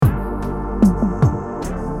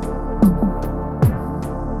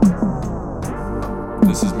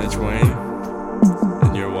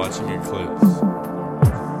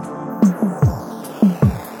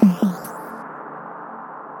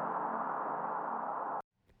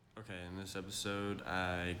this episode.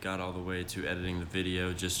 I got all the way to editing the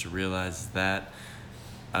video just to realize that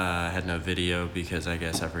I had no video because I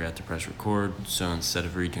guess I forgot to press record. So instead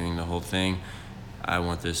of redoing the whole thing, I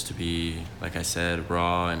want this to be, like I said,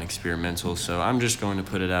 raw and experimental. So I'm just going to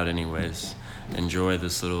put it out anyways. Enjoy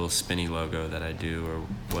this little spinny logo that I do or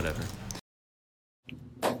whatever.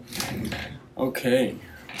 Okay,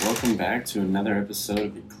 welcome back to another episode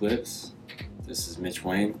of Eclipse. This is Mitch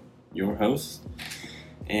Wayne, your host.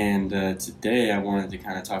 And today I wanted to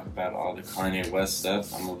kind of talk about all the Kanye West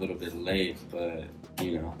stuff. I'm a little bit late, but,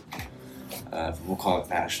 we'll call it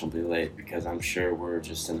fashionably late because I'm sure we're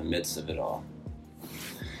just in the midst of it all.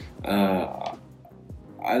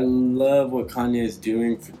 I love what Kanye is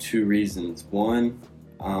doing for two reasons. One,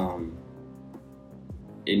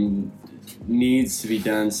 it needs to be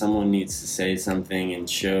done. Someone needs to say something and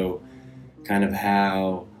show kind of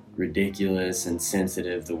how ridiculous and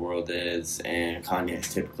sensitive the world is, and Kanye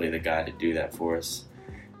is typically the guy to do that for us.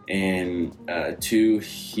 And two,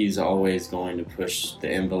 he's always going to push the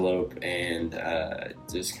envelope and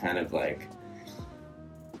just kind of like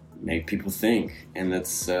make people think, and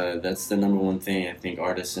that's the number one thing I think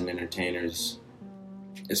artists and entertainers,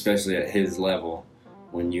 especially at his level,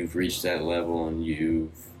 when you've reached that level and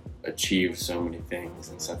you've achieved so many things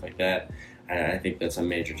and stuff like that, I think that's a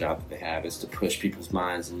major job that they have, is to push people's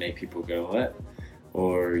minds and make people go, what?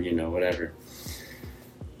 Or, whatever.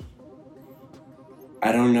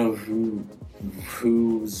 I don't know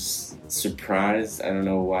who's surprised. I don't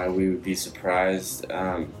know why we would be surprised.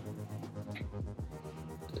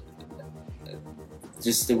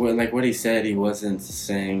 Just what he said, he wasn't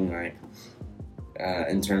saying,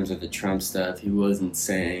 in terms of the Trump stuff, he wasn't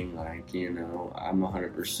saying, I'm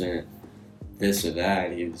 100% this or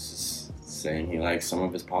that. He was just saying he likes some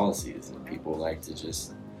of his policies, and people like to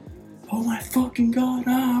just, oh my fucking God,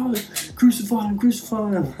 crucify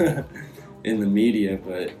him, in the media,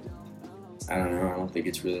 but I don't know, I don't think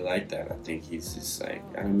it's really like that. I think he's just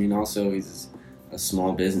also he's a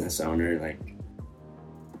small business owner,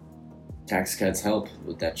 tax cuts help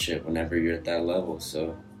with that shit whenever you're at that level,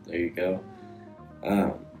 so there you go.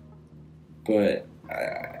 But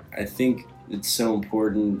I think it's so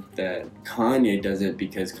important that Kanye does it,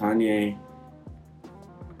 because Kanye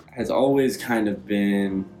has always kind of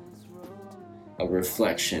been a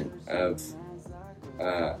reflection of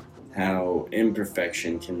how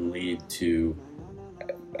imperfection can lead to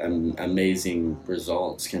amazing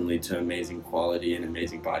results, can lead to amazing quality and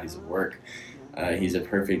amazing bodies of work. He's a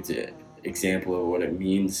perfect example of what it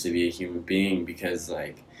means to be a human being, because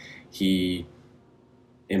he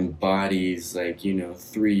embodies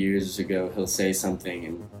 3 years ago he'll say something,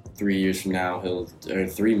 and 3 years from now or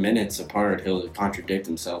 3 minutes apart he'll contradict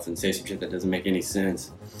himself and say some shit that doesn't make any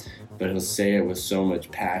sense, but he'll say it with so much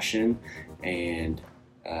passion and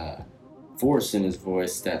force in his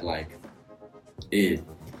voice that it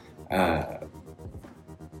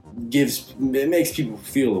makes people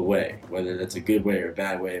feel a way, whether that's a good way or a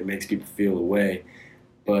bad way. It makes people feel a way,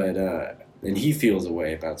 but and he feels a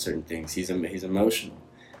way about certain things. He's emotional.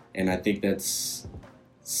 And I think that's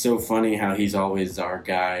so funny how he's always our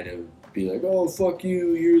guy to be like, oh, fuck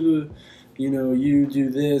you, you're the, you do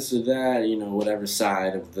this or that, whatever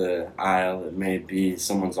side of the aisle it may be,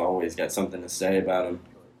 someone's always got something to say about him.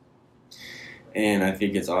 And I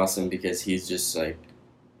think it's awesome because he's just a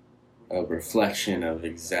reflection of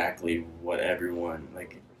exactly what everyone's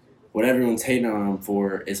hating on him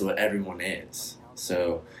for is what everyone is.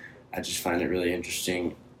 So I just find it really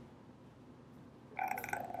interesting.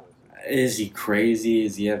 Is he crazy?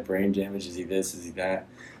 Does he have brain damage? Is he this? Is he that?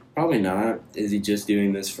 Probably not. Is he just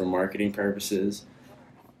doing this for marketing purposes?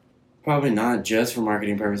 Probably not just for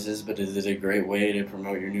marketing purposes, but is it a great way to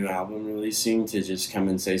promote your new album releasing, to just come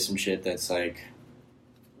and say some shit that's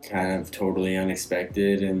kind of totally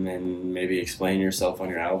unexpected, and then maybe explain yourself on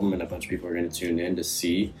your album and a bunch of people are going to tune in to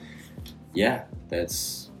see? Yeah,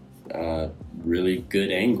 that's a really good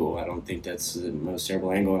angle. I don't think that's the most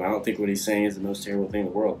terrible angle, and I don't think what he's saying is the most terrible thing in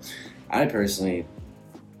the world. I personally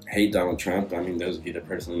hate Donald Trump. I mean, those of you that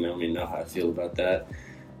personally know me know how I feel about that.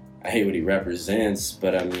 I hate what he represents,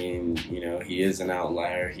 but he is an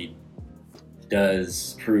outlier. He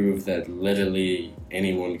does prove that literally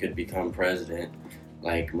anyone could become president,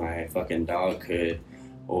 like my fucking dog could,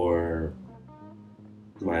 or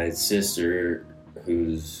my sister,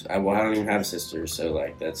 I don't even have a sister, so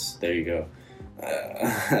there you go.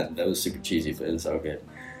 That was super cheesy, but it's all good.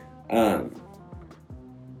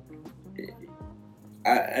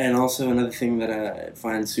 And also another thing that I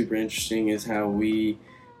find super interesting is how we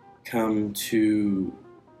come to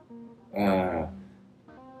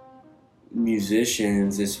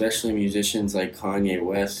musicians, especially musicians like Kanye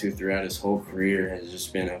West, who throughout his whole career has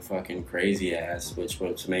just been a fucking crazy ass, which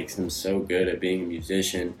what makes him so good at being a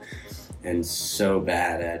musician and so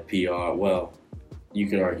bad at PR. Well, you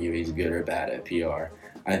could argue he's good or bad at PR.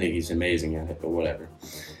 I think he's amazing at it, but whatever.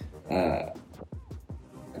 Uh,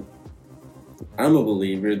 I'm a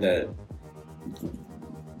believer that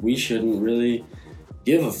we shouldn't really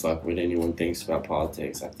give a fuck what anyone thinks about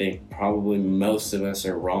politics. I think probably most of us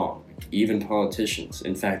are wrong, even politicians.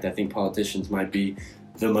 In fact, I think politicians might be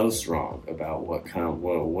the most wrong about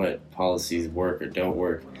what policies work or don't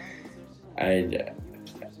work. I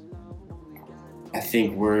I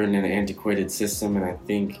think we're in an antiquated system, and I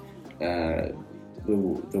think the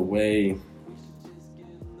way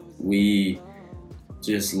we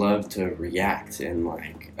just love to react and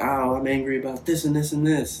like, oh, I'm angry about this and this and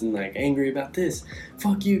this, and like angry about this.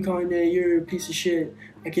 Fuck you, Kanye, you're a piece of shit.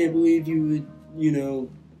 I can't believe you would,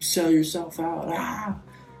 sell yourself out. Ah,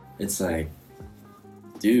 it's like,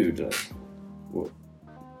 dude,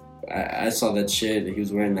 I saw that shit. He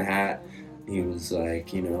was wearing the hat. He was like,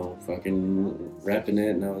 fucking repping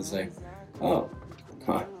it, and I was like, oh,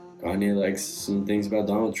 Kanye likes some things about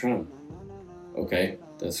Donald Trump. Okay,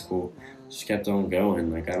 that's cool. Just kept on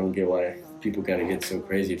going. Like, I don't get why people gotta get so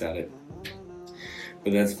crazy about it.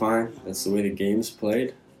 But that's fine. That's the way the game's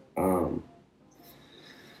played.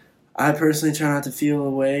 I personally try not to feel a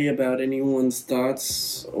way about anyone's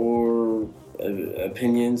thoughts or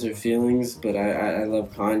opinions or feelings, but I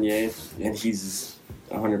love Kanye, and he's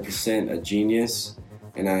 100% a genius.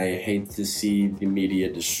 And I hate to see the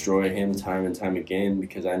media destroy him time and time again,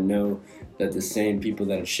 because I know that the same people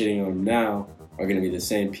that are shitting on him now are going to be the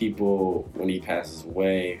same people when he passes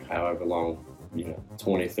away, however long,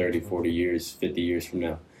 20, 30, 40 years, 50 years from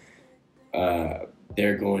now.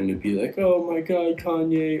 They're going to be like, oh my god,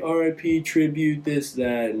 Kanye, RIP, tribute, this,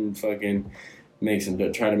 that, and fucking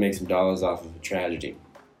try to make some dollars off of a tragedy.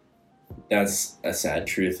 That's a sad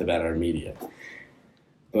truth about our media.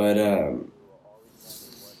 But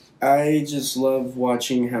I just love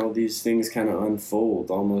watching how these things kind of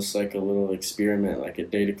unfold, almost like a little experiment, like a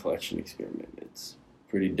data collection experiment. It's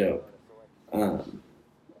pretty dope.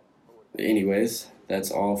 Anyways,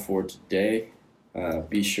 that's all for today.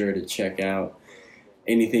 Be sure to check out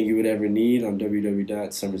anything you would ever need on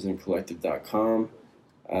www.summersandcollective.com.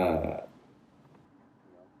 I'll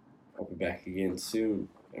be back again soon,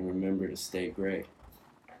 and remember to stay gray.